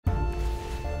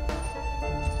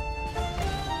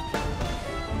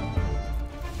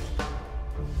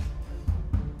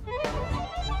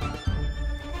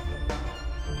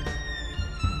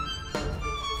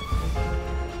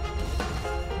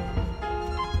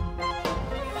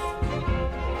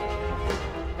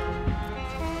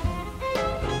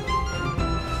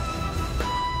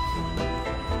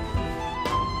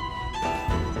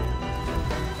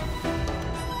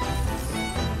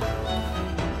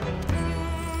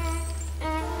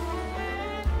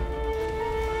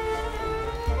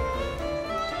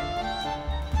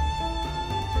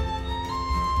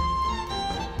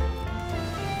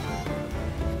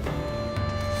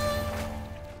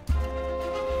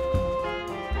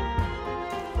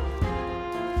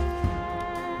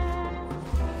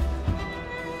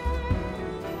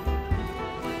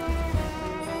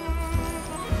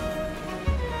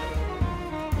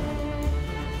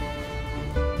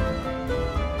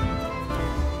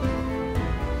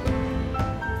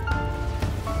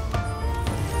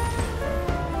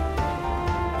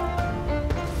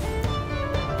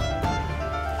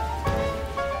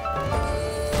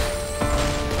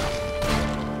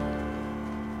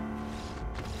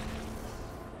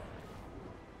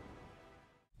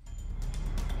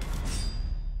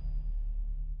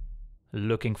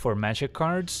Looking for magic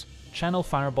cards? Channel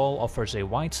Fireball offers a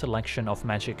wide selection of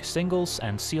magic singles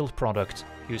and sealed product.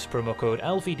 Use promo code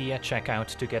LVD at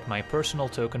checkout to get my personal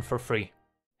token for free.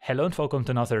 Hello and welcome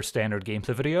to another standard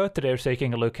gameplay video. Today we're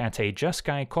taking a look at a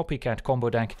Jeskai Copycat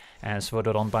combo deck as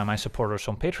voted on by my supporters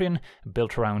on Patreon,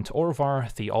 built around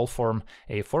Orvar, the All-Form,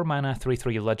 a 4-mana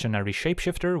 3/3 legendary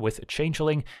shapeshifter with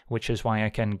Changeling, which is why I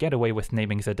can get away with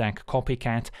naming the deck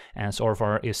Copycat, as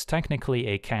Orvar is technically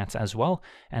a cat as well,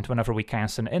 and whenever we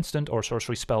cast an instant or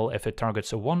sorcery spell, if it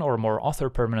targets one or more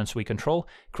other permanents we control,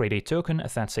 create a token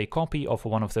that's a copy of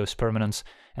one of those permanents.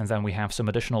 And then we have some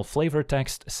additional flavor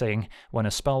text saying when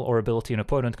a spell or ability an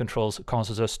opponent controls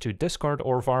causes us to discard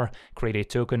Orvar, create a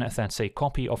token that's a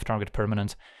copy of target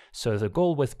permanent. So the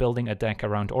goal with building a deck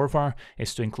around Orvar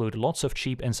is to include lots of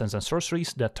cheap instants and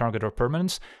sorceries that target our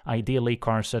permanents, ideally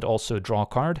cards that also draw a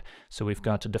card. So we've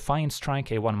got Defiant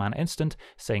Strike, a 1-mana instant,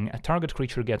 saying a target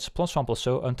creature gets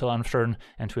 +1/+0 until end of turn,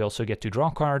 and we also get to draw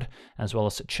a card, as well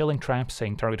as Chilling Trap,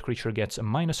 saying target creature gets a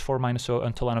 -4/-0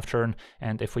 until end of turn,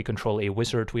 and if we control a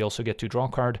wizard, we also get to draw a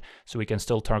card, so we can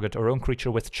still target our own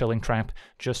creature with Chilling Trap,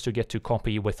 just to get to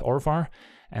copy with Orvar.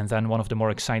 And then one of the more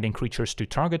exciting creatures to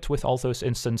target with all those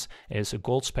instants is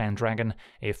Goldspan Dragon,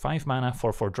 a 5-mana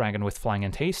 4/4 dragon with flying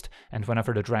and haste, and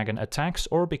whenever the dragon attacks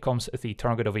or becomes the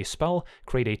target of a spell,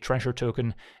 create a treasure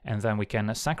token, and then we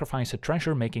can sacrifice a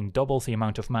treasure, making double the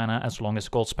amount of mana as long as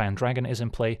Goldspan Dragon is in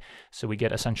play, so we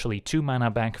get essentially 2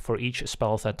 mana back for each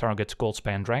spell that targets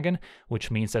Goldspan Dragon, which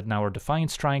means that now our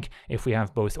Defiant Strike, if we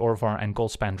have both Orvar and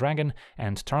Goldspan Dragon,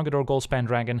 and target our Goldspan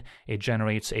Dragon, it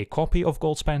generates a copy of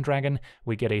Goldspan Dragon,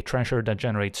 we get a treasure that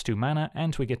generates 2 mana,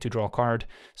 and we get to draw a card,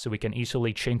 so we can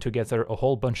easily chain together a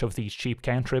whole bunch of these cheap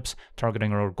cantrips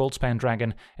targeting our Goldspan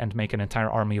Dragon and make an entire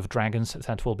army of dragons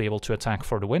that will be able to attack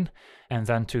for the win. And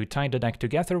then to tie the deck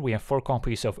together, we have 4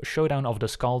 copies of Showdown of the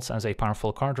Skalds as a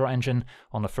powerful card draw engine.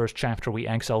 On the first chapter we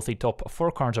exile the top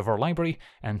 4 cards of our library,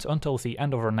 and until the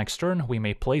end of our next turn we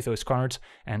may play those cards,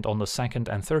 and on the second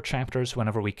and third chapters,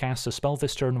 whenever we cast a spell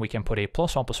this turn, we can put a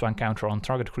 +1/+1 counter on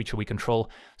target creature we control,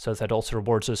 so that also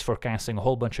rewards us for casting a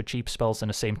whole bunch of cheap spells in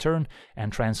the same turn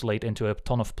and translate into a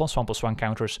ton of +1/+1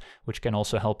 counters, which can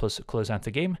also help us close out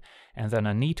the game. And then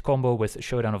a neat combo with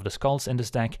Showdown of the Skalds in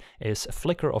this deck is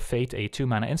Flicker of Fate, a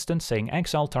 2-mana instant saying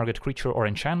exile target creature or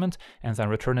enchantment and then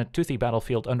return it to the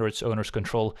battlefield under its owner's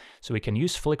control. So we can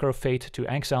use Flicker of Fate to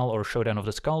exile or Showdown of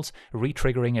the Skalds,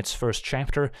 re-triggering its first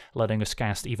chapter, letting us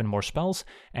cast even more spells.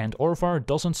 And Orvar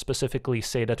doesn't specifically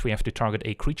say that we have to target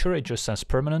a creature, it just says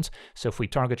permanent. So if we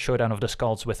target Showdown of the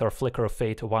Skalds with our Flicker of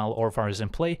Fate while Orvar is in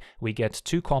play, we get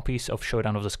 2 copies of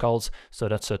Showdown of the Skalds, so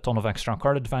that's a ton of extra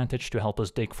card advantage to help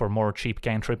us dig for more cheap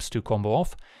cantrips to combo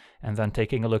off. And then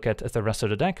taking a look at the rest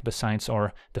of the deck, besides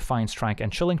our Defiant Strike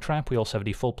and Chilling Trap, we also have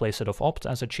the full playset of Opt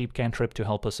as a cheap cantrip to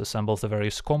help us assemble the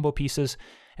various combo pieces.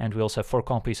 And we also have 4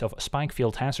 copies of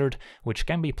Spikefield Hazard, which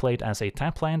can be played as a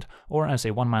tap land or as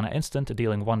a 1-mana instant,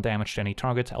 dealing 1 damage to any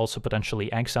target, also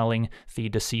potentially exiling the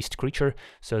deceased creature.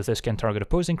 So this can target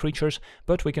opposing creatures,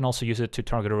 but we can also use it to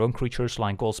target our own creatures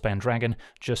like Goldspan Dragon,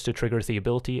 just to trigger the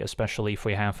ability, especially if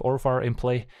we have Orvar in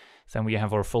play. Then we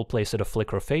have our full playset of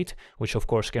Flicker of Fate, which of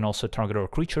course can also target our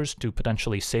creatures to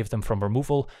potentially save them from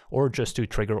removal, or just to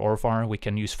trigger Orvar. We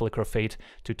can use Flicker of Fate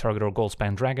to target our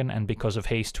Goldspan Dragon, and because of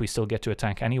haste we still get to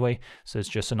attack anyway, so it's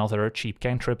just another cheap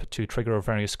cantrip to trigger our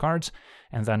various cards.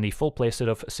 And then the full playset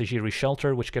of Sejiri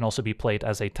Shelter, which can also be played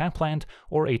as a tap land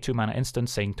or a 2-mana instant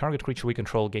saying target creature we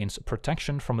control gains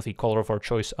protection from the color of our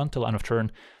choice until end of turn.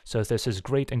 So this is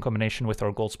great in combination with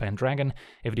our Goldspan Dragon.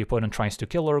 If the opponent tries to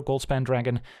kill our Goldspan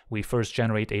Dragon, we first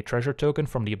generate a treasure token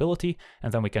from the ability,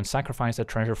 and then we can sacrifice that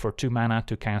treasure for 2 mana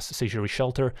to cast Sejiri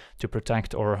Shelter to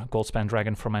protect our Goldspan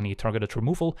Dragon from any targeted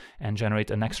removal and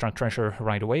generate an extra treasure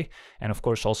right away. And of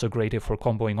course also great if we're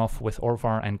comboing off with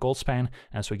Orvar and Goldspan,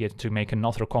 as we get to make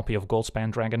another copy of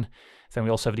Goldspan Dragon. Then we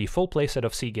also have the full playset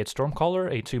of Seagate Stormcaller,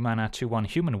 a 2-mana 2/1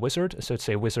 human wizard, so it's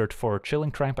a wizard for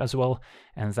Chilling Trap as well.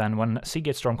 And then when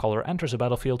Seagate Stormcaller enters a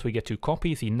battlefield, we get to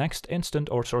copy the next instant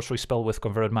or sorcery spell with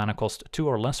converted mana cost 2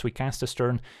 or less we cast this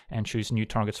turn and choose new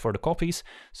targets for the copies.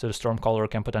 So the Stormcaller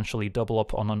can potentially double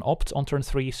up on an Opt on turn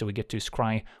 3, so we get to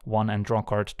scry 1 and draw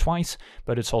card twice,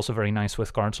 but it's also very nice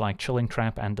with cards like Chilling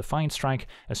Trap and Defiant Strike,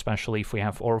 especially if we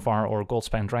have Orvar or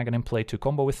Goldspan Dragon in play to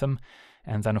combo with them.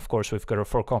 And then of course we've got our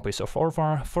 4 copies of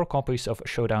Orvar, 4 copies of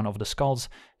Showdown of the Skalds,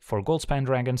 for Goldspan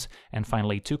Dragons, and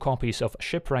finally 2 copies of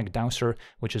Shipwreck Dowser,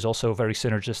 which is also very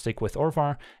synergistic with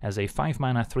Orvar, as a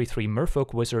 5-mana 3/3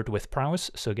 Merfolk Wizard with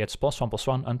Prowess, so gets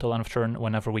 +1/+1 until end of turn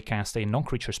whenever we cast a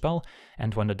non-creature spell,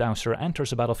 and when the Dowser enters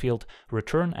the battlefield,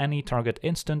 return any target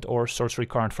instant or sorcery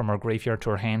card from our graveyard to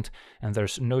our hand, and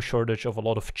there's no shortage of a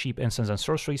lot of cheap instants and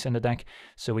sorceries in the deck,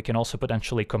 so we can also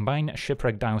potentially combine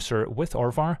Shipwreck Dowser with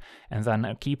Orvar, and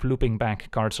then keep looping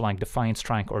back cards like Defiant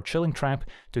Strike or Chilling Trap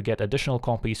to get additional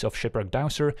copies of Shipwreck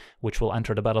Dowser, which will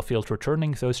enter the battlefield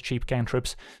returning those cheap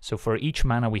cantrips. So for each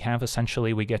mana we have,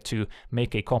 essentially we get to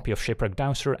make a copy of Shipwreck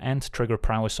Dowser and trigger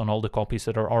Prowess on all the copies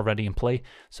that are already in play,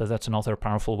 so that's another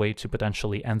powerful way to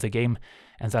potentially end the game.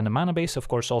 And then the mana base of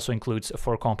course also includes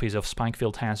 4 copies of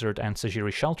Spikefield Hazard and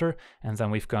Sejiri Shelter, and then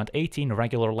we've got 18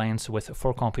 regular lands with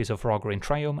 4 copies of Rograine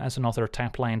Triome as another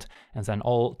tap land, and then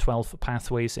all 12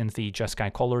 pathways in the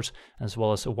Jeskai colors, as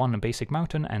well as 1 basic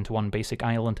mountain and 1 basic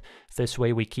island. This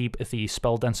way we keep the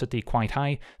spell density quite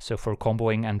high, so for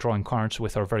comboing and drawing cards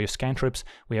with our various cantrips,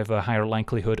 we have a higher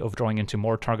likelihood of drawing into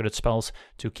more targeted spells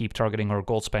to keep targeting our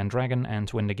Goldspan Dragon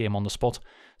and win the game on the spot.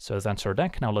 So that's our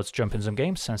deck. Now let's jump in some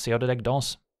games and see how the deck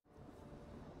does.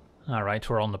 Alright,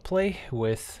 we're on the play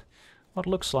with what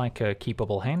looks like a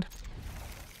keepable hand.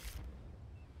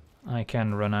 I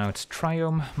can run out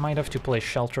Triome, might have to play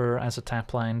Shelter as a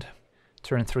tap land.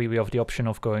 Turn 3 we have the option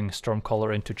of going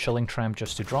Stormcaller into Chilling Trap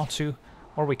just to draw 2,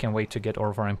 or we can wait to get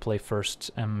Orvar in play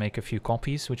first and make a few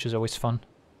copies, which is always fun.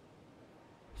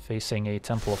 Facing a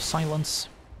Temple of Silence.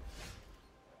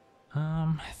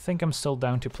 I think I'm still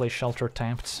down to play Shelter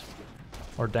tapped.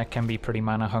 Our deck can be pretty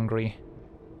mana hungry.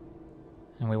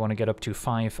 And we want to get up to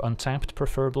 5 untapped,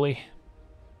 preferably.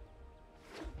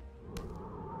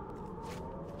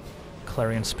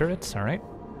 Clarion Spirit, alright.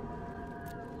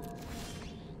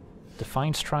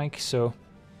 Defiant Strike, so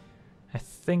I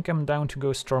think I'm down to go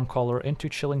Stormcaller into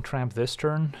Chilling Trap this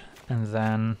turn, and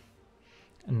then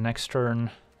next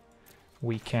turn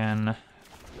we can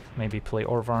maybe play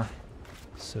Orvar.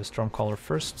 So Stormcaller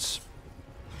first.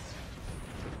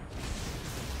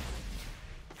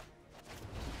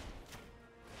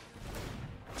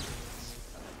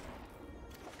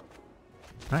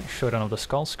 Alright, Showdown of the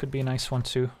Skalds could be a nice one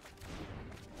too.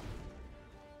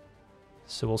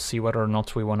 So we'll see whether or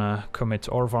not we want to commit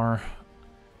Orvar,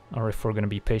 or if we're going to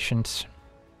be patient.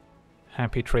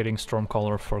 Happy trading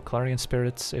Stormcaller for Clarion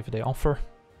Spirits if they offer.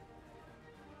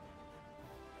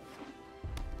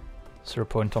 0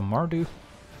 point on Mardu.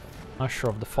 Usher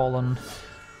of the Fallen.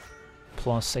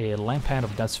 Plus a Lampad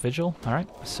of Death's Vigil. Alright,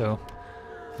 so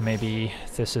maybe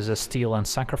this is a Steal and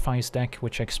Sacrifice deck,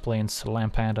 which explains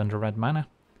Lampad under red mana.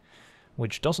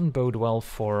 Which doesn't bode well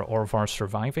for Orvar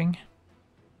surviving.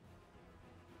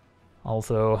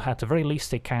 Although, at the very least,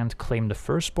 they can't claim the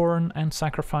Firstborn and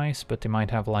sacrifice, but they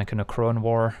might have like an Akron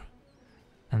War.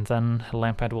 And then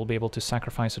Lampad will be able to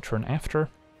sacrifice a turn after.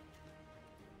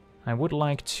 I would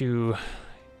like to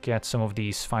get some of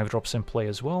these 5-drops in play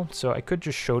as well, so I could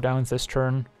just Showdown this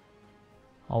turn.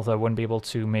 Although I wouldn't be able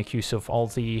to make use of all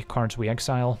the cards we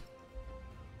exile.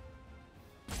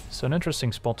 So an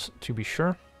interesting spot to be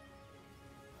sure.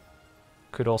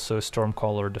 Could also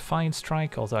Stormcaller Defiant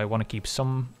Strike, although I want to keep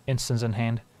some instants in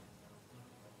hand.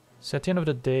 So at the end of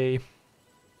the day,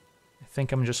 I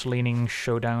think I'm just leaning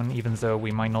Showdown, even though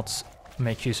we might not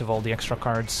make use of all the extra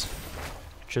cards,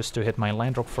 just to hit my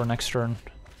land drop for next turn.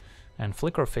 And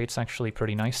Flicker of Fate's actually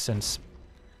pretty nice, since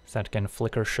that can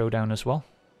flicker Showdown as well.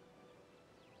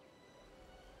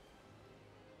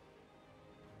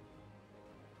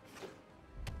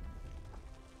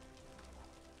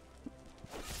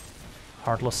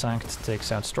 Heartless Act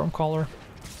takes out Stormcaller.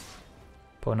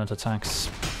 Opponent attacks.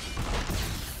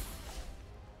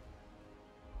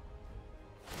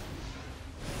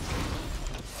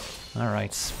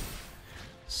 Alright.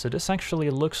 So this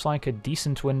actually looks like a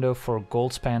decent window for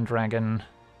Goldspan Dragon.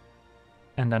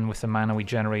 And then with the mana we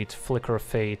generate Flicker of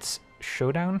Fate,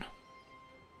 Showdown.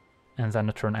 And then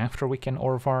the turn after we can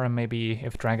Orvar, and maybe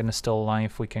if Dragon is still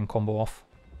alive we can combo off.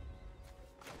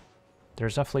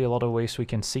 There's definitely a lot of ways we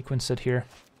can sequence it here.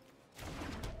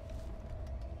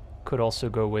 Could also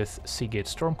go with Seagate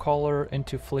Stormcaller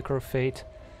into Flicker of Fate,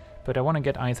 but I want to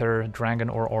get either Dragon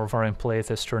or Orvar in play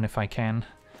this turn if I can.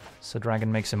 So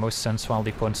Dragon makes the most sense while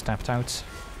the opponent's tapped out.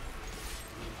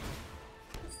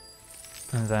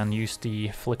 And then use the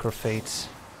Flicker of Fate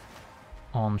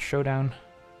on Showdown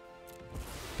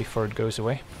before it goes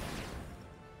away.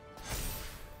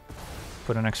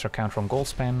 Put an extra counter on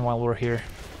Goldspan while we're here.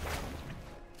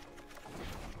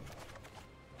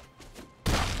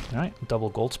 Alright, double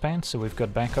Goldspan, so we've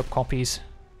got backup copies.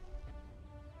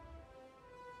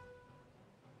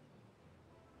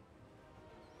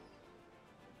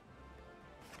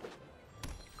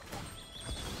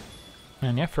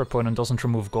 And yeah, if our opponent doesn't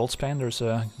remove Goldspan, there's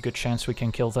a good chance we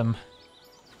can kill them.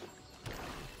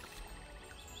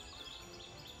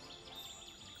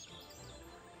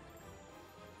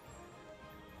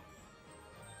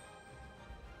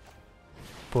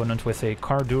 Opponent with a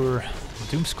Cardur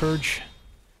Doomscourge.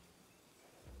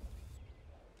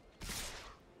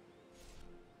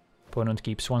 Opponent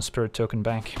keeps one spirit token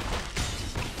back.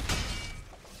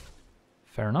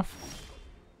 Fair enough.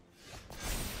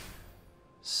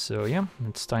 So yeah,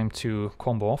 it's time to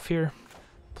combo off here.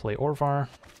 Play Orvar.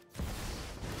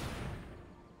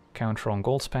 Counter on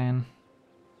Goldspan.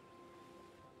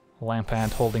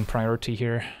 Lampad holding priority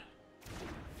here.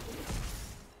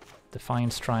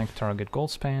 Defiant Strike, target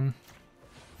Goldspan.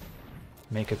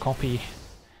 Make a copy.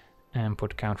 And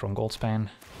put counter on Goldspan.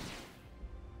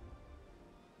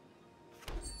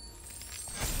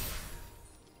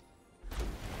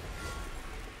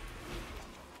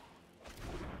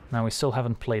 Now we still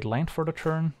haven't played land for the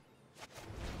turn.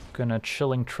 Gonna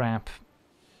Chilling Trap.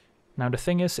 Now the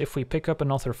thing is, if we pick up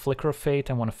another Flicker of Fate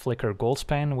and want to flicker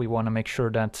Goldspan, we want to make sure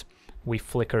that we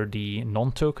flicker the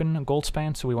non-token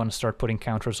Goldspan, so we want to start putting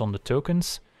counters on the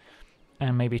tokens.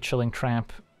 And maybe Chilling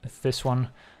Trap this one,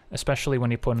 especially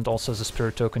when the opponent also has a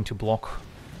spirit token to block.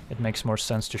 It makes more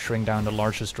sense to shrink down the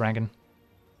largest dragon.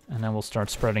 And then we'll start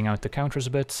spreading out the counters a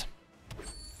bit.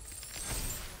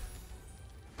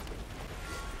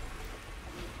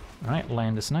 Alright,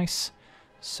 land is nice.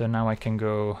 So now I can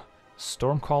go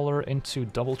Stormcaller into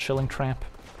double Chilling Trap.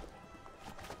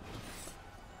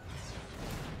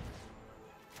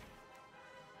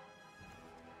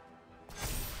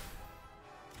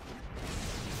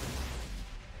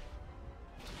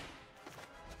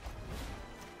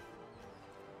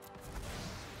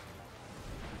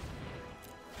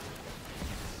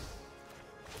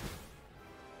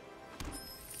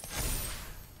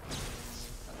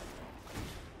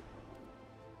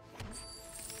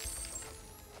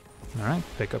 Alright,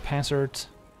 pick up Hazard.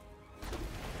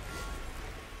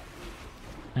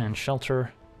 And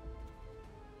Shelter.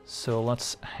 So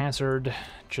let's Hazard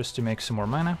just to make some more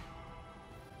mana.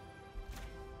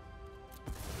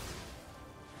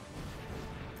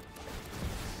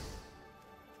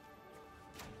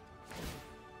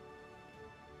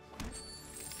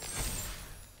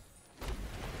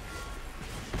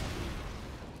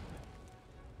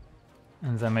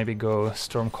 And then maybe go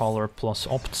Stormcaller plus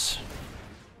Opts.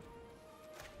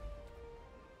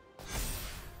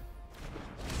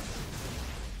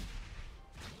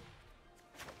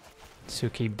 To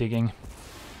keep digging.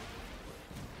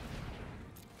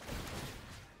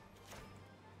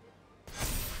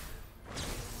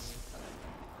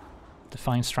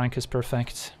 Defiant Strike is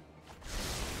perfect.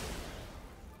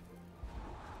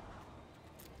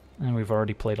 And we've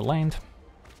already played a land.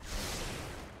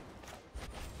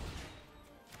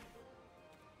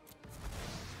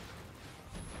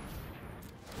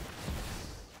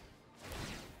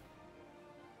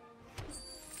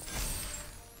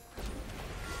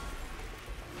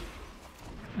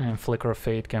 And Flicker of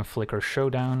Fate can flicker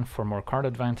Showdown for more card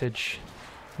advantage,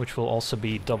 which will also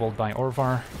be doubled by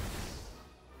Orvar.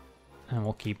 And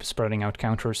we'll keep spreading out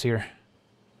counters here.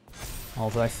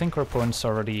 Although I think our opponent's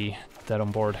already dead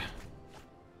on board.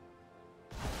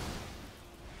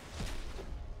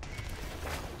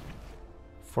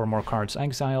 Four more cards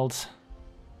exiled.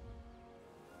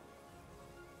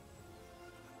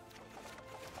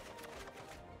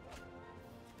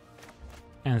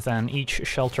 And then each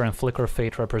Shelter and Flicker of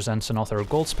Fate represents another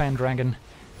Goldspan Dragon.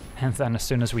 And then as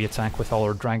soon as we attack with all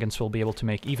our dragons, we'll be able to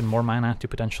make even more mana to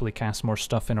potentially cast more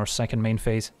stuff in our second main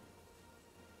phase.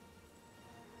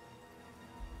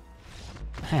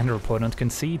 And our opponent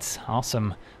concedes.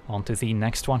 Awesome. On to the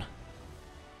next one.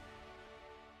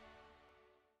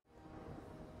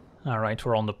 Alright,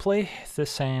 we're on the play.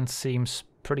 This hand seems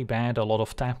pretty bad. A lot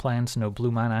of tap lands, no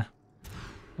blue mana.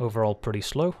 Overall pretty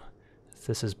slow.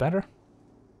 This is better.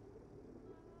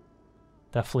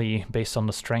 Definitely based on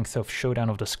the strength of Showdown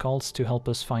of the Skalds to help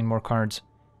us find more cards.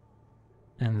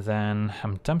 And then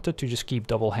I'm tempted to just keep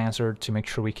double Hazard to make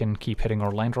sure we can keep hitting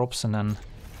our land drops, and then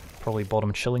probably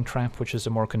bottom Chilling Trap, which is a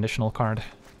more conditional card.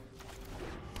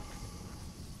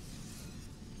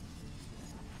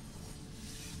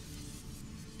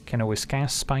 Can always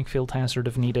cast Spikefield Hazard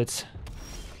if needed.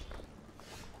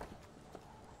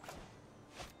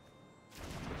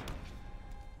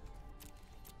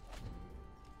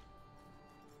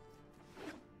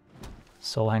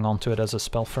 So I'll hang on to it as a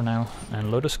spell for now.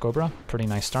 And Lotus Cobra, pretty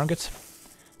nice target.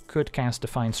 Could cast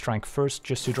Defiant Strike first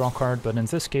just to draw a card, but in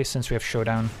this case, since we have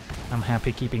Showdown, I'm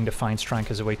happy keeping Defiant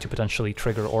Strike as a way to potentially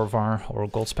trigger Orvar or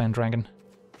Goldspan Dragon.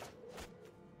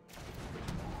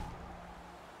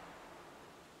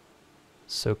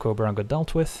 So Cobra got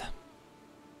dealt with.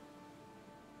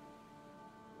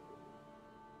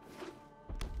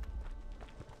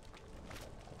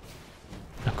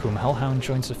 Akum Hellhound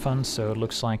joins the fun, so it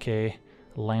looks like a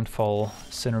landfall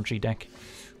synergy deck.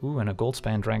 Ooh, and a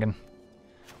Goldspan Dragon.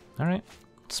 Alright,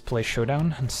 let's play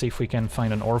Showdown and see if we can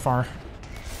find an Orvar.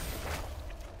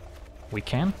 We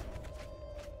can.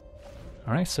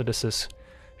 Alright, so this is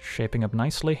shaping up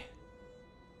nicely.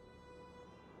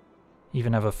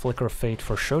 Even have a Flicker of Fate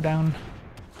for Showdown,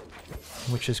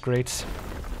 which is great.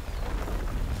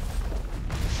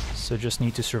 So just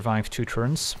need to survive 2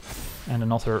 turns, and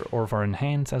another Orvar in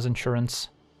hand as insurance.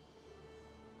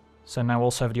 So now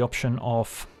also have the option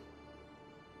of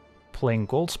playing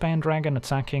Goldspan Dragon,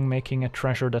 attacking, making a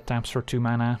treasure that taps for 2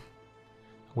 mana,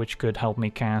 which could help me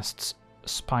cast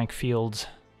Spike Field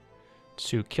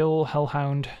to kill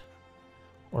Hellhound,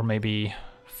 or maybe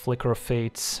Flicker of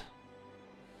Fate,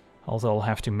 although I'll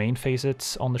have to main phase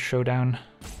it on the Showdown.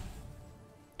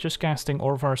 Just casting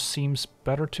Orvar seems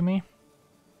better to me.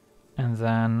 And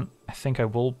then I think I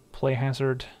will play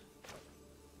Hazard.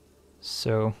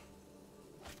 So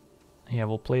yeah,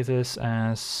 we'll play this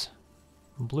as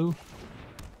blue.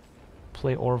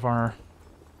 Play Orvar.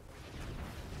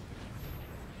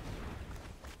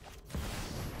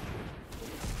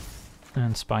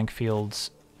 And Spike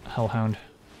Fields Hellhound.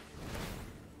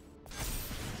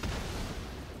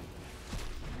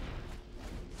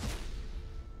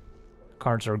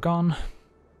 Cards are gone.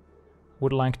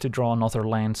 Would like to draw another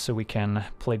land so we can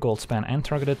play Goldspan and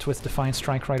target it with Defiant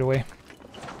Strike right away.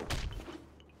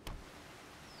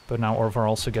 But now Orvar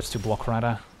also gets to block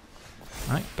Rada.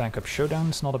 Alright, backup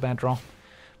Showdown is not a bad draw.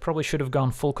 Probably should have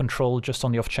gone full control just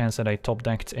on the off chance that I top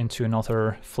decked into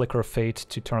another Flicker of Fate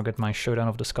to target my Showdown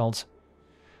of the Skalds.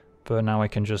 But now I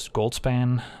can just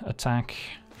Goldspan, attack,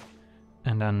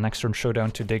 and then next turn Showdown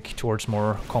to dig towards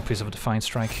more copies of Defiant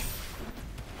Strike.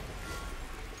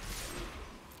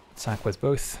 Attack with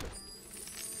both.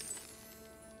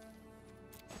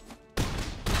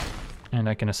 And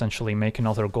I can essentially make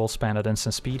another Goldspan at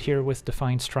instant speed here with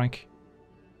Defiant Strike.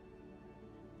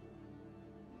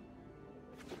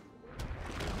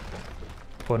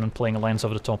 Opponent playing a lands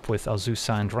over the top with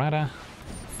Azusa and Rada.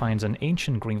 Finds an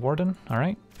Ancient Green Warden,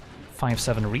 alright.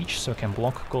 5/7 reach, so can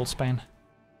block Goldspan.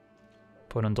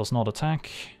 Opponent does not attack.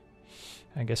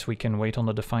 I guess we can wait on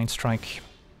the Defiant Strike.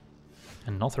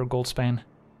 Another Goldspan.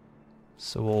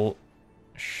 So we'll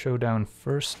Showdown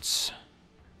first.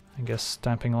 I guess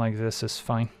tapping like this is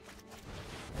fine.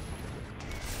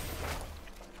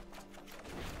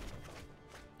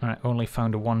 Alright, only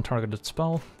found a 1 targeted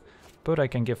spell, but I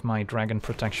can give my Dragon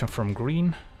protection from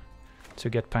green to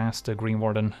get past the Green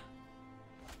Warden.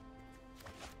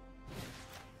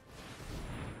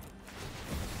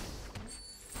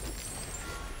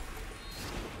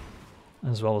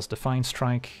 As well as Defiant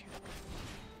Strike.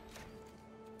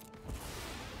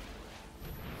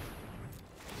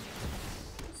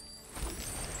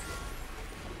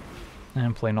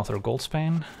 And play another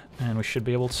Goldspan, and we should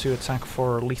be able to attack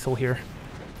for lethal here.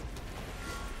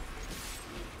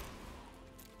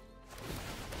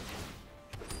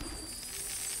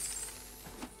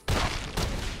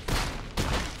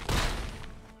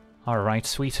 Alright,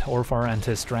 sweet. Orvar and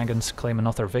his dragons claim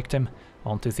another victim.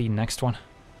 On to the next one.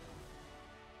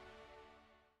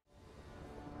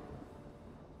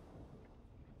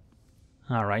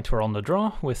 Alright, we're on the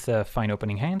draw with a fine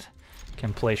opening hand.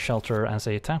 Can play Shelter as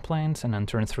a tap land, and then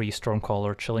turn 3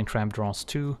 Stormcaller Chilling Trap draws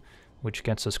 2, which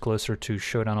gets us closer to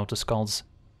Showdown of the Skalds.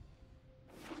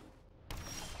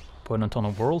 Opponent on a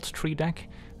World Tree deck.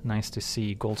 Nice to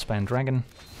see Goldspan Dragon.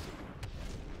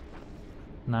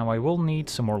 Now I will need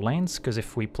some more lands, because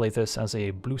if we play this as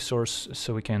a blue source,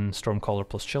 so we can Stormcaller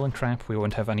plus Chilling Trap, we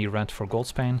won't have any red for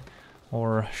Goldspan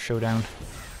or Showdown.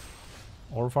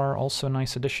 Orvar also a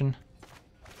nice addition.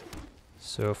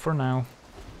 So for now,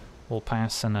 we'll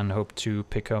pass and then hope to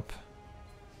pick up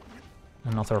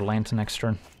another land next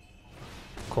turn.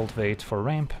 Cultivate for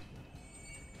ramp.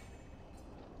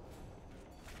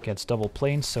 Gets double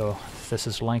plane, so this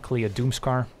is likely a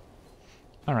Doomscar.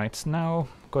 Alright, now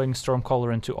going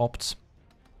Stormcaller into Opt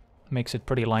makes it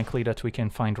pretty likely that we can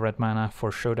find red mana for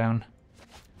Showdown.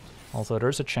 Although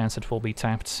there's a chance it will be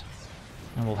tapped,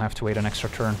 and we'll have to wait an extra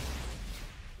turn.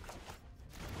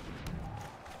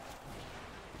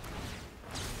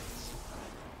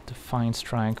 Defiant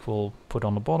Strike we'll put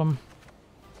on the bottom.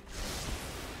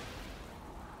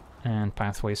 And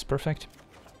Pathway is perfect.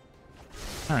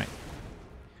 Alright.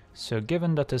 So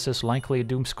given that this is likely a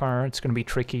Doomscar, it's going to be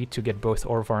tricky to get both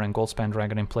Orvar and Goldspan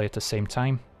Dragon in play at the same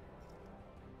time.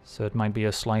 So it might be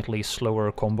a slightly slower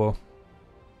combo.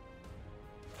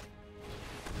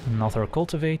 Another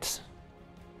Cultivate.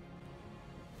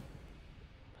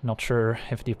 Not sure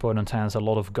if the opponent has a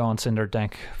lot of gods in their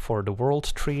deck for the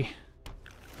World Tree,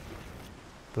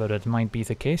 but it might be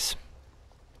the case.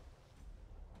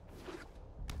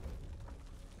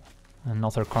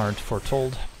 Another card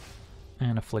Foretold,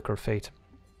 and a Flicker Fate.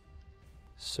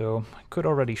 So, I could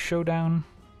already Showdown,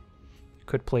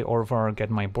 could play Orvar, get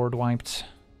my board wiped.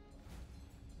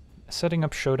 Setting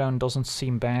up Showdown doesn't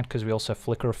seem bad, because we also have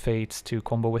Flicker Fate to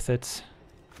combo with it.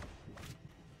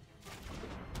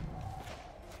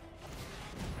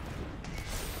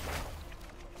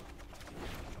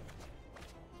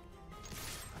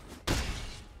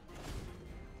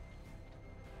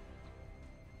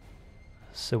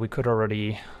 So we could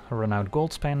already run out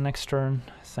Goldspan next turn,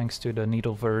 thanks to the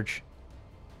Needle Verge.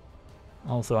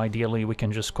 Although ideally we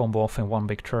can just combo off in one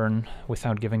big turn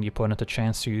without giving the opponent a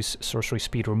chance to use Sorcery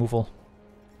Speed removal.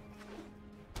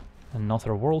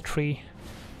 Another World Tree,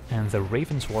 and the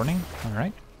Raven's Warning,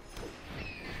 alright.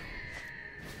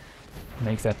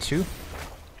 Make that 2.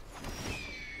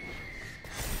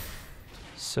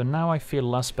 So now I feel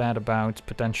less bad about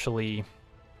potentially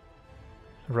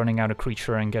running out a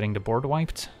creature and getting the board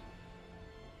wiped.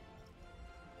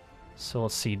 So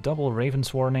let's see, double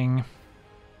Raven's Warning.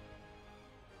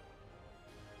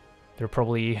 They're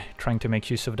probably trying to make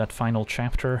use of that final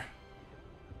chapter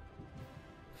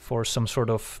for some sort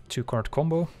of 2-card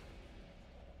combo.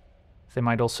 They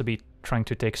might also be trying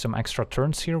to take some extra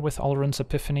turns here with Alrund's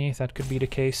Epiphany, that could be the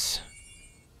case.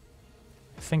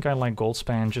 I think I like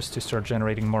Goldspan just to start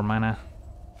generating more mana.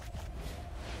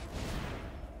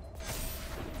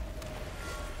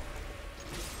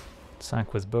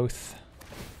 Attack with both.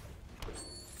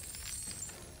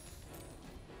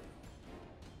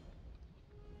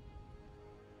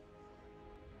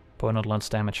 Opponent lets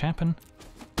damage happen.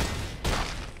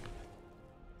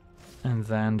 And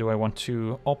then do I want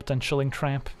to opt and Chilling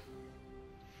Trap?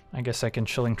 I guess I can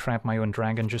Chilling Trap my own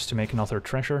dragon just to make another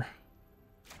treasure.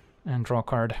 And draw a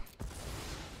card.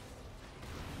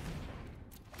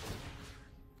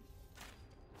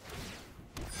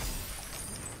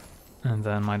 And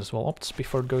then might as well opt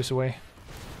before it goes away.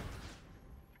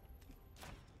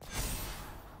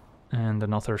 And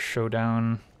another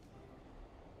Showdown.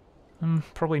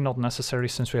 Probably not necessary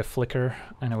since we have Flicker,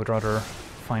 and I would rather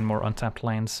find more untapped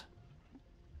lands.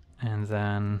 And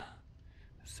then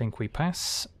I think we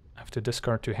pass. Have to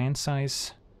discard to hand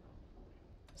size.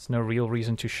 There's no real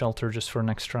reason to shelter just for an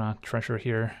extra treasure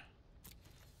here.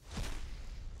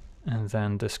 And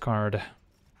then discard.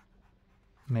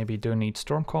 Maybe don't need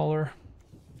Stormcaller.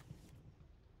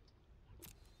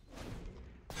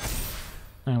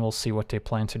 And we'll see what they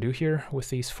plan to do here with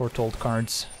these Foretold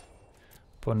cards.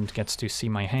 Opponent gets to see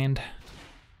my hand.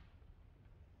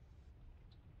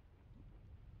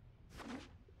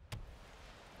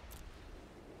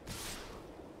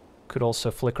 Could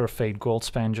also Flicker Fate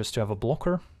Goldspan just to have a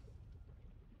blocker.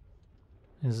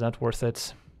 Is that worth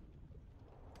it?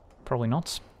 Probably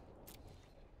not.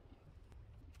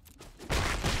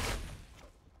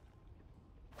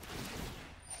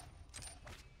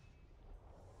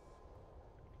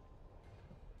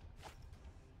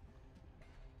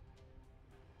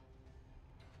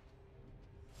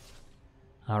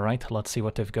 Alright, let's see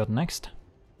what they've got next.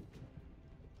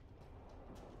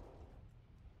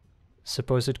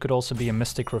 Suppose it could also be a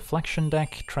Mystic Reflection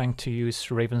deck, trying to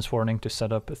use Raven's Warning to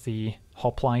set up the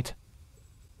Hoplite.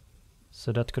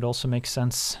 So that could also make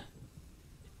sense.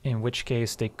 In which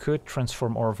case they could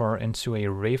transform Orvar into a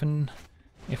Raven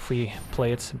if we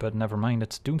play it, but never mind,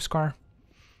 it's Doomscar.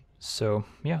 So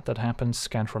yeah, that happens,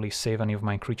 can't really save any of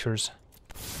my creatures.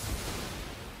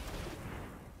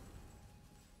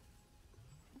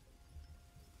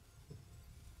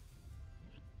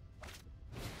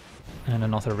 And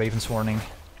another Raven's Warning.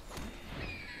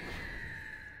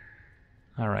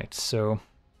 Alright, so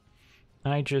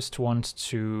I just want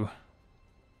to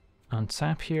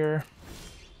untap here,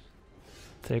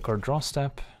 take our draw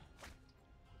step,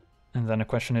 and then the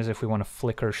question is if we want to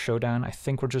Flicker Showdown. I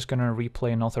think we're just gonna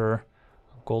replay another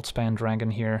Goldspan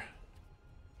Dragon here,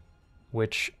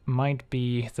 which might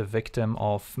be the victim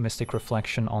of Mystic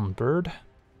Reflection on Bird,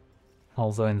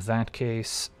 although in that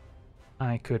case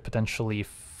I could potentially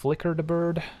Flicker the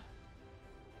bird.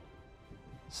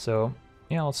 So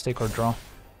yeah, let's take our draw.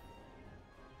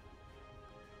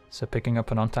 So picking up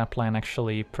an untapped land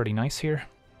actually pretty nice here.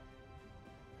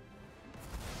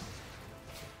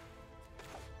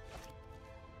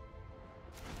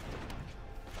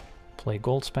 Play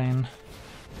Goldspan.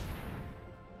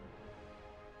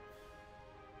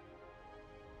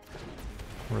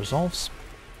 Resolves.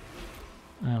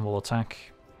 And we'll attack.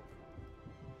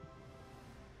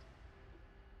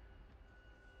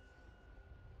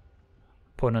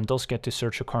 Opponent does get to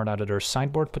search a card out of their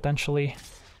sideboard potentially.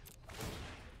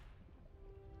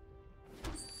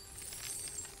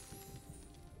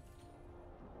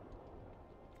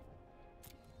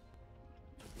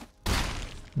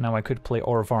 Now I could play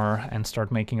Orvar and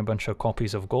start making a bunch of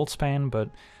copies of Goldspan, but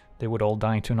they would all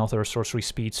die to another sorcery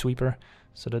speed sweeper,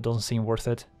 so that doesn't seem worth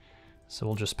it. So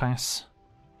we'll just pass.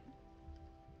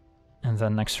 And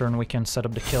then next turn we can set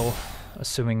up the kill,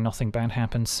 assuming nothing bad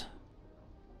happens.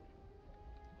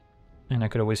 And I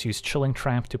could always use Chilling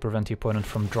Trap to prevent the opponent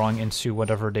from drawing into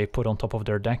whatever they put on top of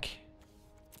their deck.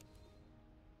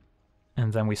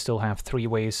 And then we still have 3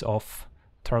 ways of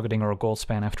targeting our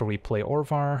Goldspan after we play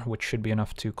Orvar, which should be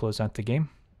enough to close out the game.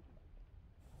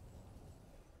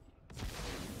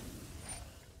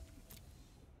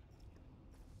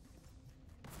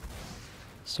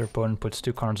 So opponent puts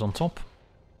 2 cards on top.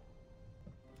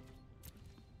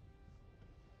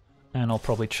 And I'll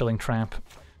probably Chilling Trap,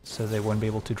 so they won't be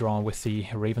able to draw with the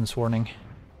Raven's Warning.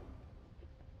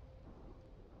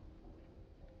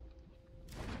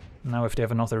 Now if they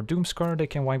have another Doomscar, they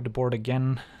can wipe the board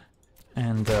again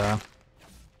and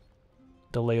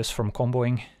delay us from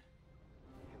comboing.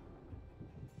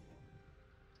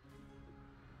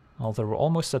 Although we're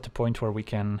almost at the point where we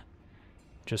can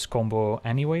just combo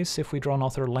anyways if we draw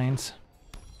another land.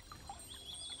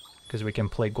 Because we can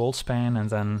play Goldspan and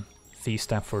then Thieves'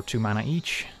 Step for 2 mana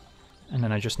each. And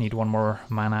then I just need 1 more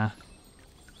mana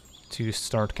to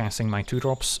start casting my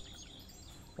 2-drops.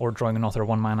 Or drawing another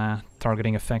 1 mana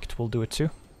targeting effect will do it too.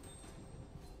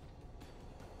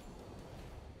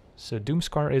 So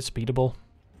Doomscar is beatable.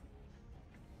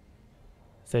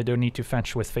 They don't need to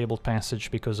fetch with Fabled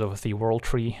Passage because of the World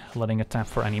Tree letting it tap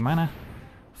for any mana.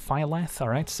 Phylath,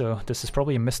 alright, so this is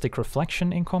probably a Mystic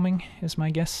Reflection incoming, is my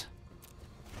guess.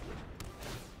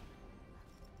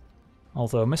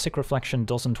 Although Mystic Reflection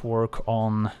doesn't work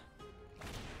on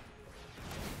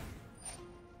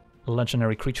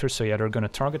legendary creatures, so yeah, they're gonna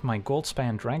target my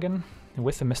Goldspan Dragon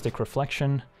with a Mystic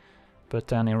Reflection, but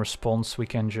then in response we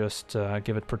can just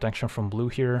give it protection from blue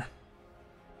here,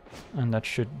 and that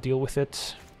should deal with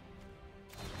it.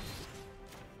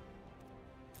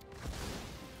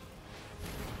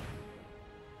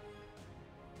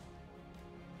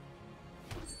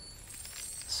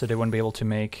 So they won't be able to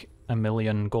make a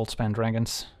million Goldspan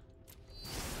Dragons.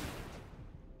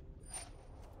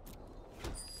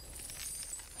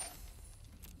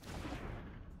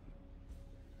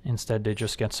 Instead they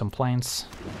just get some plants.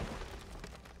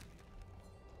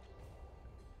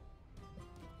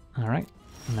 Alright,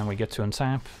 and then we get to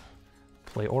untap,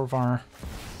 play Orvar.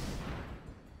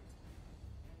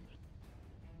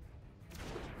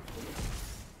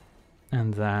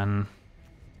 And then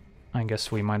I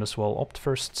guess we might as well opt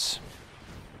first.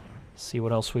 See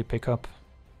what else we pick up.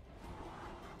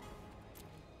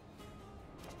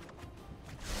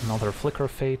 Another Flicker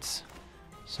of Fate.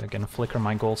 So I can flicker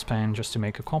my Goldspan just to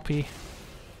make a copy.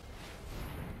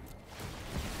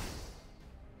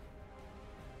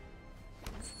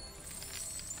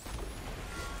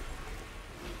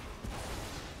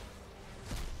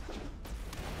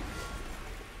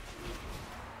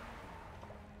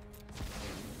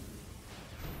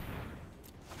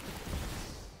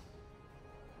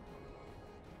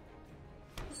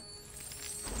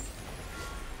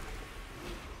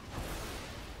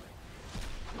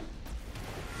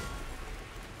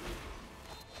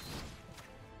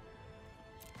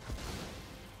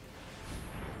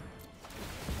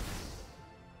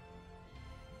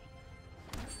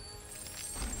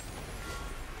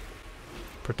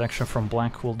 Protection from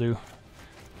black will do.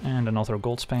 And another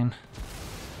Goldspan.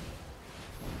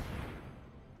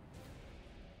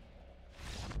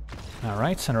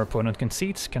 Alright, and our opponent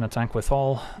concedes, can attack with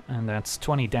all, and that's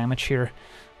 20 damage here.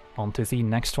 On to the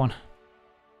next one.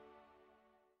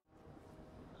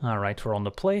 Alright, we're on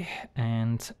the play,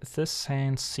 and this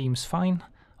hand seems fine.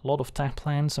 A lot of tap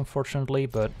lands, unfortunately,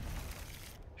 but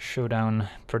Showdown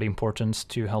pretty important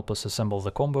to help us assemble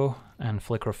the combo, and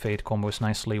Flicker of Fate combos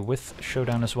nicely with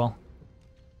Showdown as well.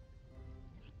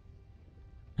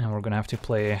 And we're gonna have to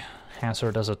play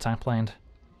Hazard as a tap land.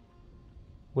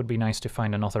 Would be nice to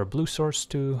find another blue source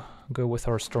to go with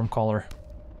our Stormcaller.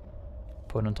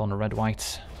 Opponent on the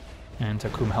red-white, and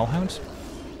Takum Hellhound.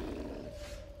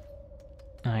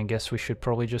 I guess we should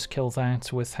probably just kill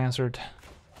that with Hazard.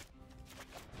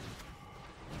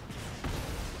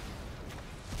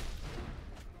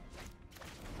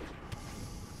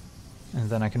 And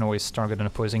then I can always target an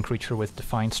opposing creature with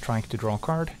Defiant Strike to draw a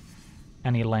card.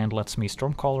 Any land lets me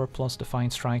Stormcaller plus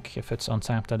Defiant Strike, if it's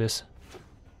untapped that is.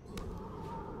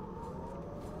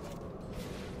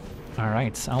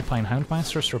 Alright, Alpine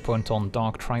Houndmasters, your opponent on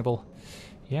Dog Tribal.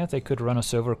 Yeah, they could run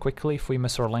us over quickly if we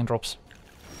miss our land drops.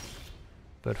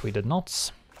 But we did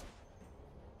not.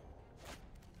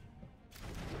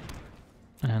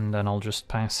 And then I'll just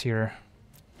pass here.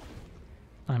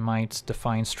 I might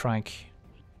Defiant Strike.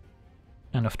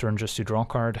 End of turn just to draw a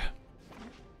card.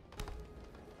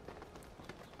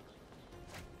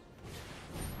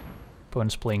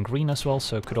 Opponent's playing green as well,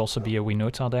 so it could also be a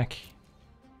Winota deck.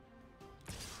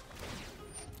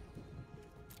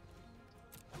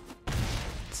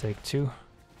 Take 2.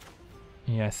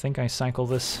 Yeah, I think I cycle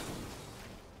this.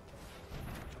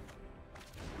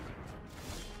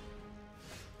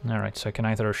 Alright, so I can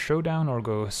either Showdown or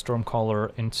go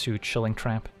Stormcaller into Chilling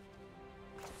Trap.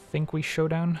 I think we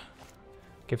Showdown.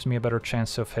 Gives me a better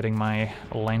chance of hitting my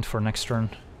land for next turn.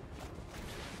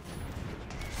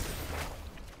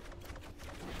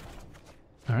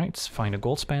 Alright, find a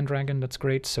Goldspan Dragon, that's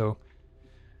great, so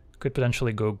could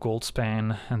potentially go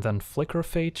Goldspan and then Flicker of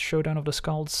Fate, Showdown of the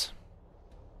Skalds.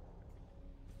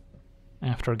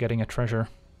 After getting a treasure.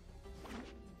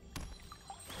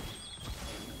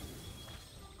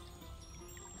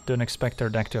 Don't expect their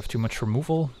deck to have too much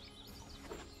removal.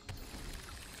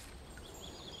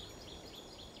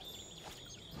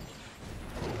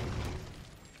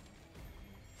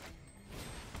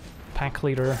 Pack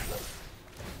leader.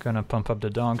 Gonna pump up the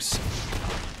dogs.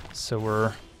 So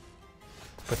we're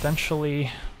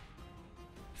potentially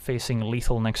facing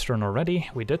lethal next turn already.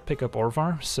 We did pick up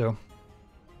Orvar, so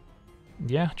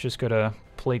yeah, just gotta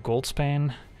play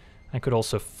Goldspan. I could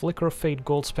also Flicker of Fate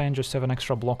Goldspan just to have an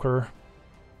extra blocker.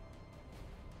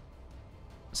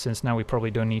 Since now we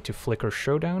probably don't need to Flicker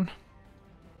Showdown.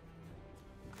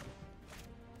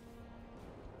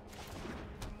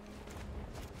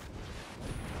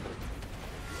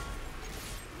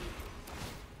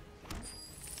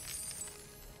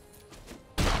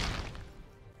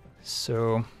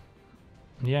 So,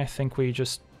 yeah, I think we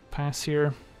just pass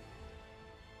here.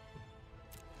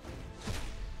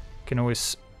 Can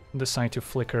always decide to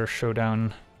Flicker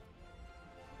Showdown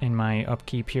in my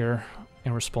upkeep here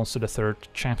in response to the third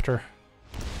chapter.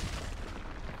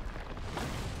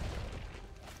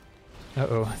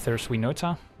 Uh-oh, there's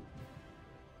Winota.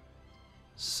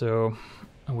 So,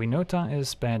 Winota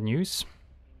is bad news.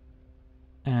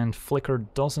 And Flicker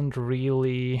doesn't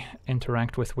really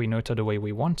interact with Winota the way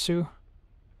we want to.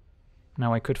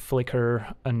 Now I could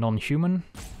Flicker a non-human,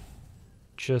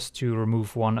 just to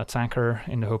remove one attacker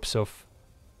in the hopes of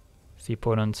the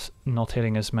opponent not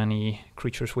hitting as many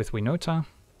creatures with Winota.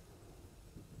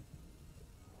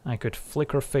 I could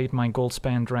Flicker Fate my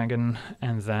Goldspan Dragon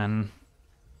and then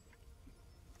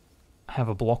have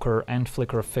a blocker and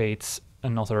Flicker Fate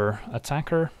another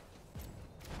attacker.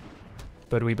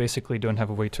 But we basically don't have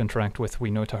a way to interact with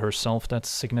Winota herself that's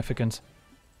significant.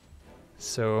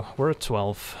 So we're at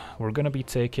 12. We're gonna be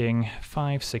taking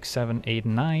 5, 6, 7, 8,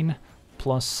 9,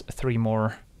 plus 3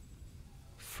 more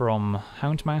from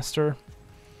Houndmaster.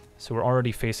 So we're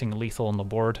already facing lethal on the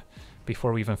board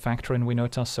before we even factor in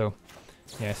Winota, so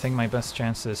yeah, I think my best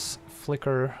chance is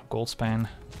Flicker, Goldspan,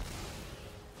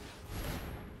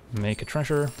 make a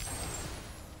treasure,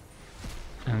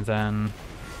 and then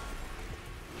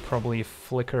probably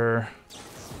Flicker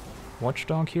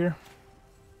Watchdog here.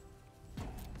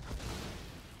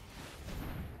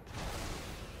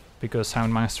 Because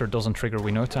Houndmaster doesn't trigger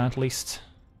Winota at least.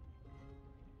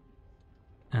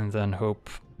 And then hope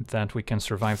that we can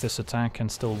survive this attack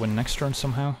and still win next turn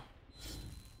somehow.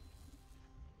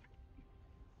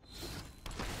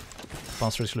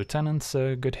 Pastor's Lieutenant's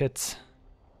a good hit.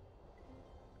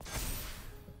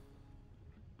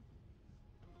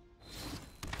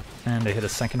 And they hit a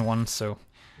second one, so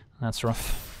that's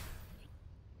rough.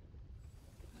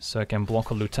 So I can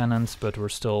block a Lieutenant, but we're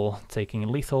still taking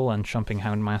lethal, and Jumping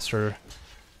Houndmaster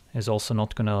is also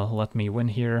not gonna let me win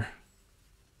here.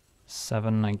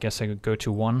 7, I guess I could go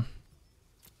to 1.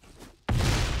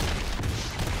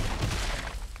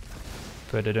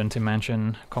 But I don't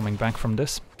imagine coming back from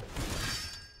this.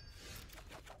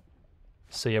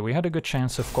 So yeah, we had a good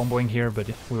chance of comboing here, but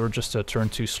we were just a turn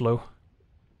too slow.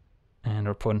 And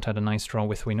our opponent had a nice draw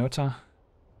with Winota.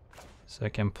 So I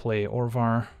can play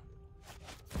Orvar.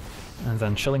 And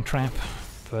then Chilling Trap,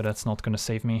 but that's not gonna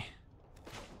save me.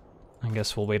 I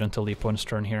guess we'll wait until the opponent's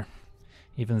turn here.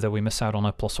 Even though we miss out on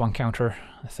a +1 counter,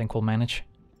 I think we'll manage.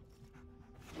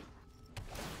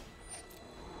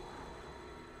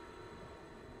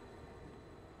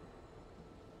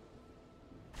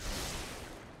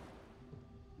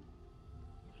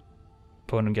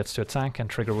 Opponent gets to attack and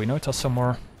trigger Winota some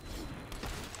more.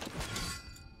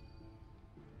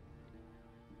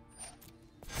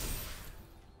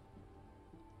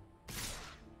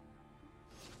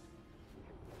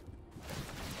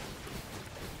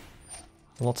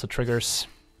 Lots of triggers.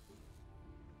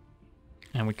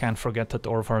 And we can't forget that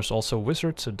Orvar is also a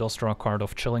wizard, so does draw a card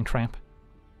of Chilling Trap.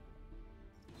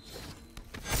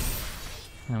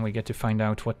 And we get to find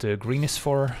out what the green is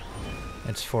for.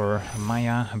 It's for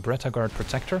Maya, Bretta Guard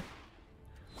Protector.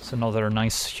 It's another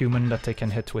nice human that they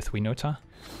can hit with Winota.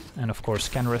 And of course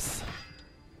Kenrith.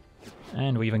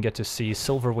 And we even get to see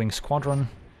Silverwing Squadron,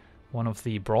 one of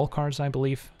the Brawl cards, I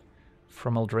believe,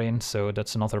 from Eldraine, so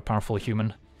that's another powerful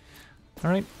human.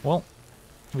 Alright, well,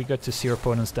 we got to see our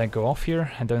opponent's deck go off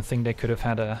here. I don't think they could have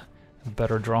had a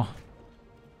better draw.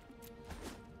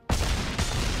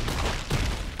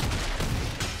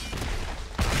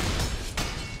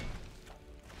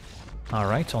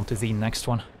 Alright, on to the next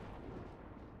one.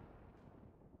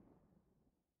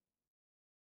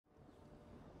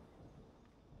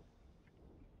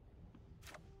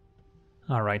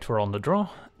 Alright, we're on the draw,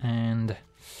 and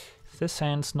this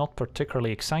hand's not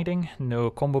particularly exciting. No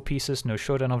combo pieces, no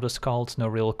Showdown of the Skalds, no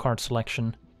real card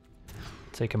selection.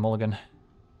 Take a mulligan.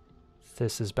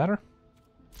 This is better.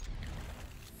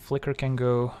 Flicker can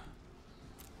go.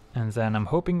 And then I'm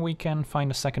hoping we can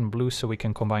find a second blue so we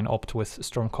can combine Opt with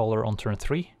Stormcaller on turn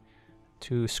 3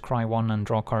 to scry 1 and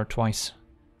draw a card twice.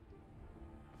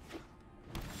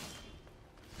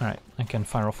 Alright, I can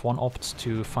fire off one Opt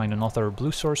to find another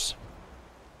blue source.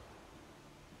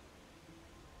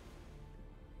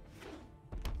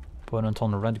 Opponent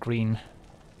on the red-green.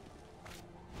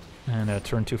 And a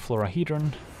turn 2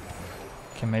 Florahedron.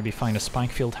 Can maybe find a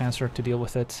Spikefield Hazard to deal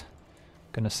with it.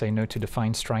 Gonna say no to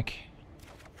Defiant Strike.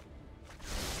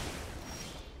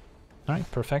 Alright,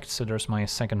 perfect, so there's my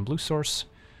second blue source.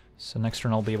 So next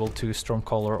turn I'll be able to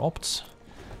Stormcaller Opts,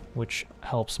 which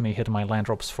helps me hit my land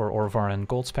drops for Orvar and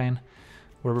Goldspan.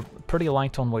 We're pretty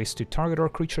light on ways to target our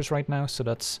creatures right now, so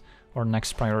that's our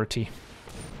next priority.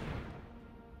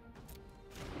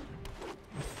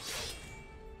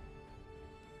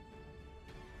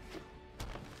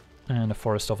 And a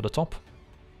Forest over the top.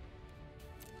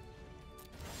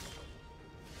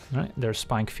 Alright, there's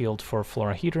Spikefield for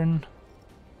Florahedron.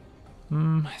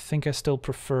 I think I still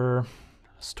prefer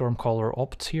Stormcaller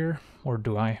Opt here, or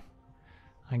do I?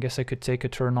 I guess I could take a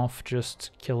turn off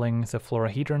just killing the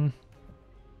Florahedron.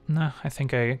 Nah, I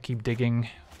think I keep digging.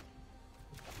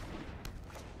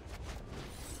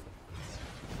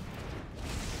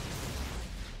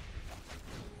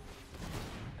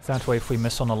 That way if we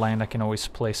miss on a land I can always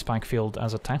play Spikefield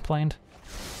as a tap land.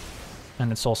 And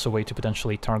it's also a way to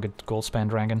potentially target Goldspan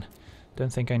Dragon.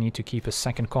 Don't think I need to keep a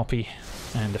second copy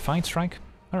and Defiant Strike.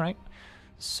 Alright,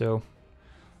 so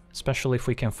especially if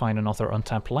we can find another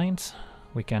untapped land,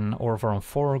 we can Orvar on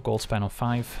 4, Goldspan on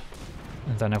 5,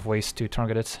 and then have ways to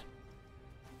target it.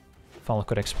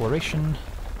 Valakut Exploration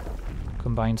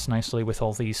combines nicely with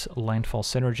all these landfall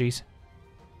synergies.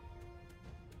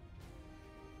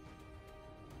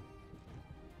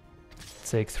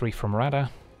 Take 3 from Rada.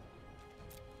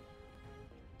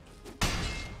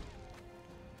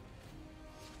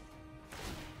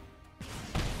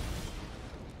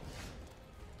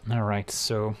 Alright,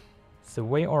 so the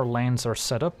way our lands are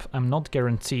set up, I'm not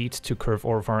guaranteed to curve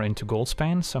Orvar into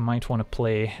Goldspan, so I might want to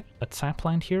play a tap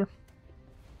land here.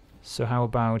 So how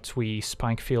about we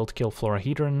Spikefield, kill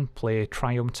Florahedron, play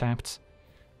Triome tapped,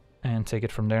 and take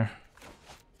it from there.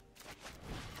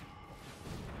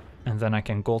 And then I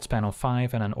can Goldspan on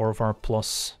 5 and an Orvar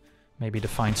plus maybe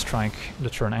Defiant Strike the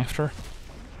turn after.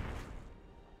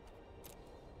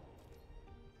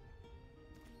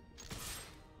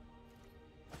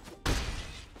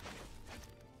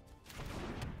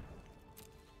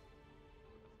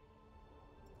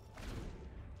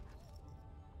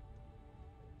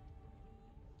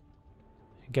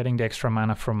 Getting the extra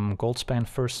mana from Goldspan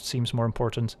first seems more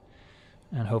important,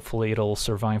 and hopefully it'll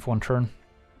survive one turn.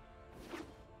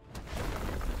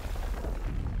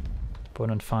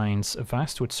 Opponent finds a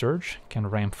Vastwood Surge, can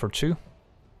ramp for 2.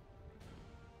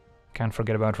 Can't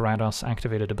forget about Rada's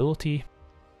activated ability,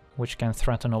 which can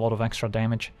threaten a lot of extra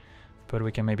damage, but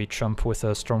we can maybe chump with a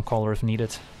Stormcaller if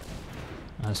needed.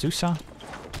 Zusa,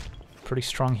 pretty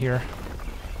strong here.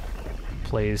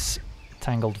 Plays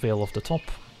Tangled Veil off the top.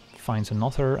 Finds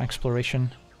another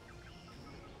exploration.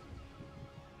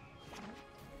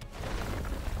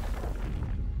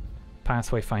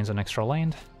 Pathway finds an extra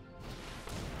land.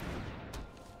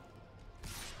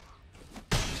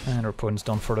 And our opponent's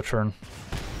done for the turn.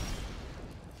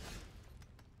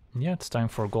 Yeah, it's time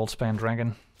for Goldspan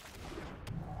Dragon.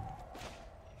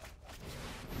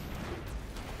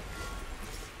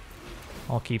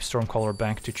 I'll keep Stormcaller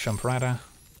back to chump Rada.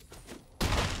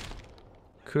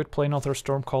 Could play another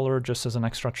Stormcaller just as an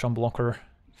extra chump blocker.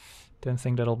 Don't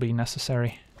think that'll be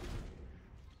necessary.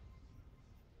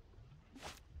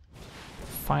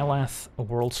 Phylath, a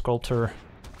World Sculptor.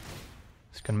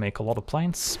 It's gonna make a lot of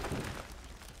plants,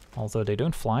 although they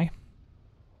don't fly.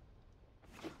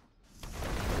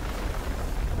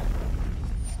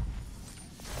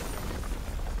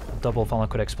 Double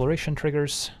Valakut Exploration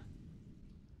triggers.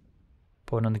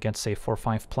 Opponent gets a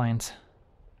 4/5 plant.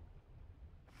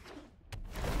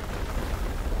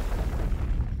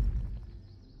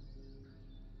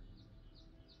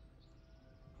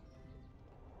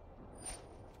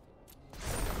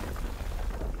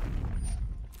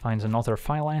 Finds another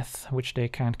Phylath, which they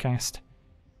can't cast.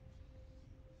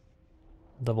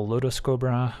 Double Lotus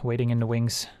Cobra waiting in the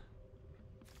wings.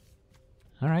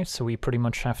 Alright, so we pretty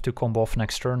much have to combo off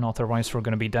next turn, otherwise we're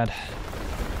gonna be dead.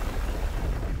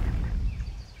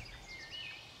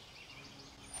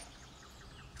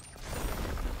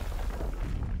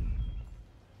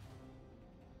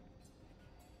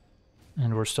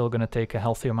 And we're still gonna take a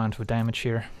healthy amount of damage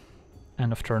here.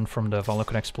 End of turn from the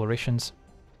Valakut Explorations.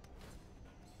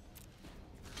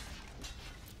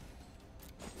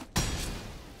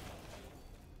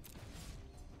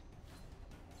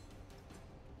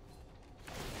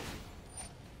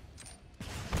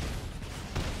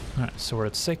 Alright, so we're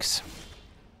at 6.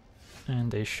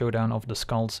 And a showdown of the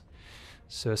Skalds.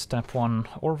 So step 1,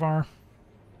 Orvar.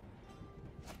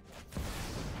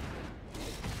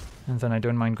 And then I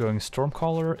don't mind going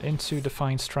Stormcaller into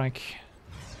Defiant Strike.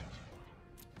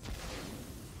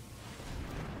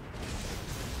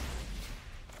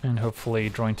 And hopefully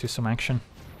draw into some action.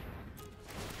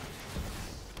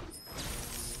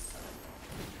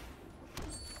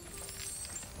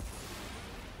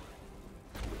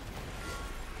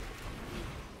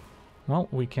 Well,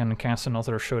 we can cast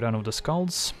another Showdown of the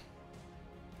Skalds.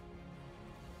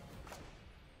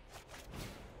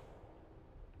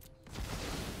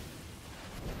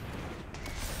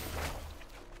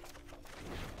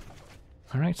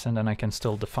 Alright, and then I can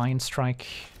still Defiant Strike.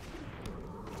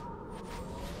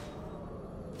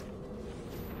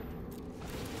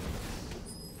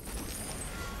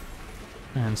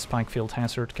 And Spikefield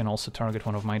Hazard can also target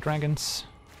one of my dragons.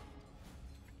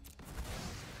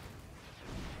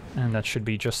 And that should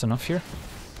be just enough here.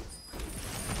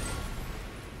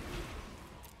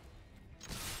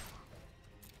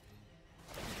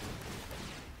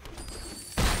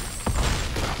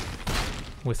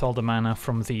 With all the mana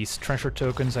from these treasure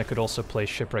tokens, I could also play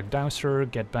Shipwreck Dowser,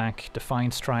 get back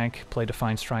Defiant Strike, play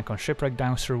Defiant Strike on Shipwreck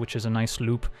Dowser, which is a nice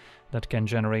loop that can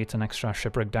generate an extra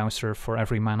Shipwreck Dowser for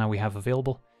every mana we have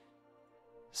available.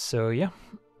 So yeah,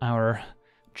 our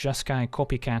Jeskai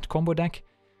Copycat combo deck.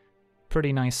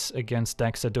 Pretty nice against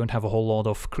decks that don't have a whole lot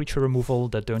of creature removal,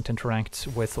 that don't interact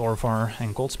with Orvar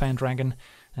and Goldspan Dragon,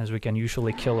 as we can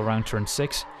usually kill around turn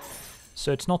 6.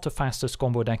 So it's not the fastest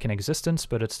combo deck in existence,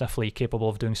 but it's definitely capable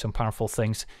of doing some powerful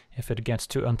things if it gets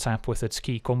to untap with its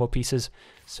key combo pieces.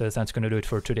 So that's going to do it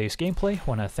for today's gameplay. I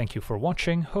want to thank you for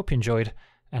watching, hope you enjoyed,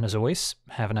 and as always,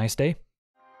 have a nice day.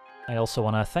 I also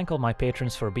want to thank all my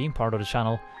patrons for being part of the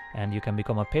channel, and you can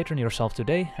become a patron yourself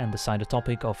today and decide the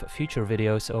topic of future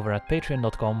videos over at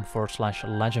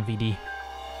patreon.com/LegenVD.